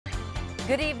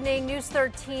Good evening. News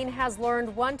 13 has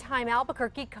learned one-time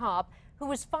Albuquerque cop who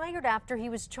was fired after he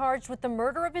was charged with the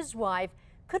murder of his wife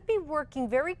could be working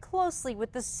very closely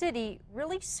with the city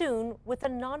really soon with a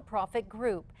nonprofit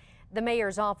group. The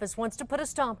mayor's office wants to put a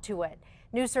stop to it.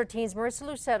 News 13's Marissa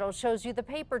Lucero shows you the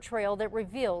paper trail that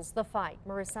reveals the fight.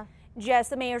 Marissa? Jess,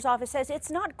 the mayor's office says it's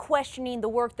not questioning the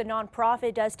work the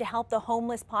nonprofit does to help the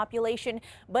homeless population,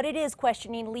 but it is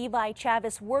questioning Levi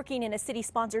Chavez working in a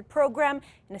city-sponsored program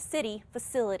in a city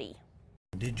facility.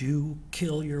 Did you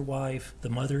kill your wife, the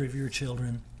mother of your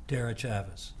children, Dara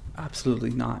Chavez? Absolutely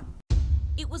not.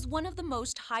 It was one of the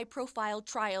most high-profile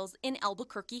trials in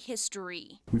Albuquerque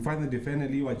history. We find the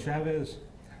defendant, Levi Chavez,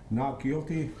 not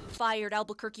guilty. Fired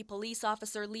Albuquerque police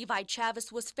officer Levi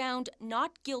Chavez was found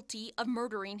not guilty of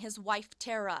murdering his wife,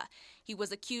 Tara. He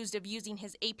was accused of using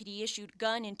his APD-issued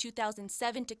gun in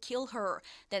 2007 to kill her,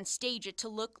 then stage it to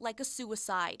look like a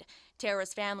suicide.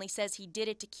 Tara's family says he did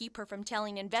it to keep her from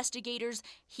telling investigators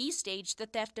he staged the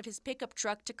theft of his pickup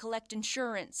truck to collect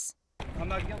insurance. I'm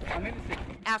not guilty. I'm innocent.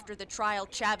 After the trial,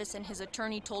 Chavez and his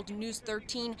attorney told News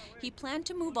 13 he planned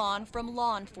to move on from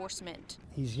law enforcement.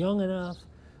 He's young enough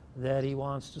that he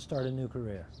wants to start a new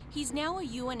career. He's now a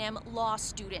UNM law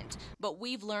student, but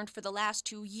we've learned for the last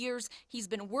 2 years he's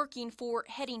been working for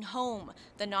Heading Home,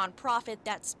 the nonprofit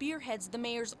that spearheads the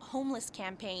mayor's homeless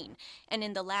campaign. And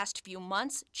in the last few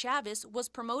months, Chavez was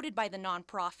promoted by the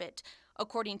nonprofit.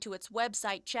 According to its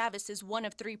website, Chavez is one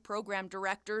of 3 program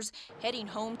directors. Heading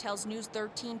Home tells News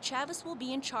 13 Chavez will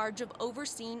be in charge of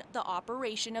overseeing the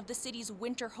operation of the city's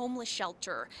winter homeless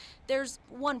shelter. There's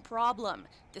one problem.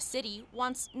 The city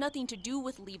wants nothing to do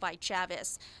with Levi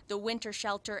Chavez. The winter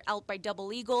shelter out by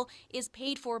Double Eagle is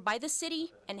paid for by the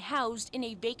city and housed in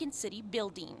a vacant city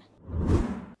building.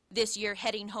 This year,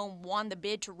 Heading Home won the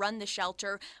bid to run the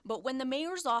shelter, but when the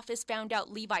mayor's office found out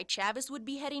Levi Chavez would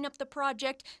be heading up the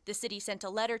project, the city sent a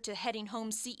letter to Heading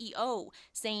Home's CEO,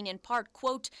 saying in part,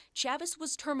 quote, Chavez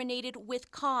was terminated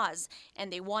with cause,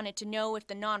 and they wanted to know if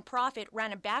the nonprofit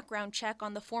ran a background check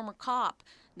on the former cop.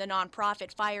 The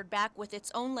nonprofit fired back with its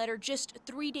own letter just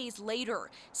 3 days later,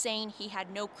 saying he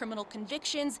had no criminal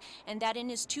convictions and that in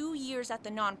his 2 years at the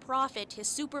nonprofit, his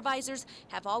supervisors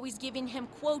have always given him,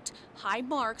 quote, high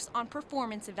marks on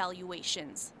performance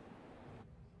evaluations.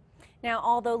 Now,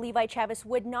 although Levi Chavez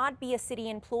would not be a city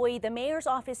employee, the mayor's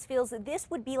office feels that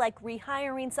this would be like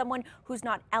rehiring someone who's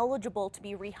not eligible to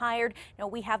be rehired. Now,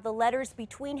 we have the letters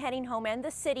between Heading Home and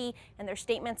the city and their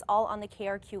statements all on the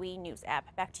KRQE News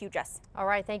app. Back to you, Jess. All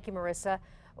right. Thank you, Marissa.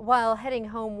 While Heading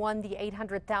Home won the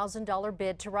 $800,000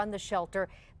 bid to run the shelter,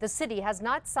 the city has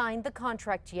not signed the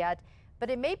contract yet,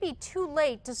 but it may be too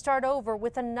late to start over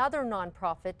with another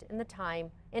nonprofit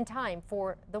in time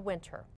for the winter.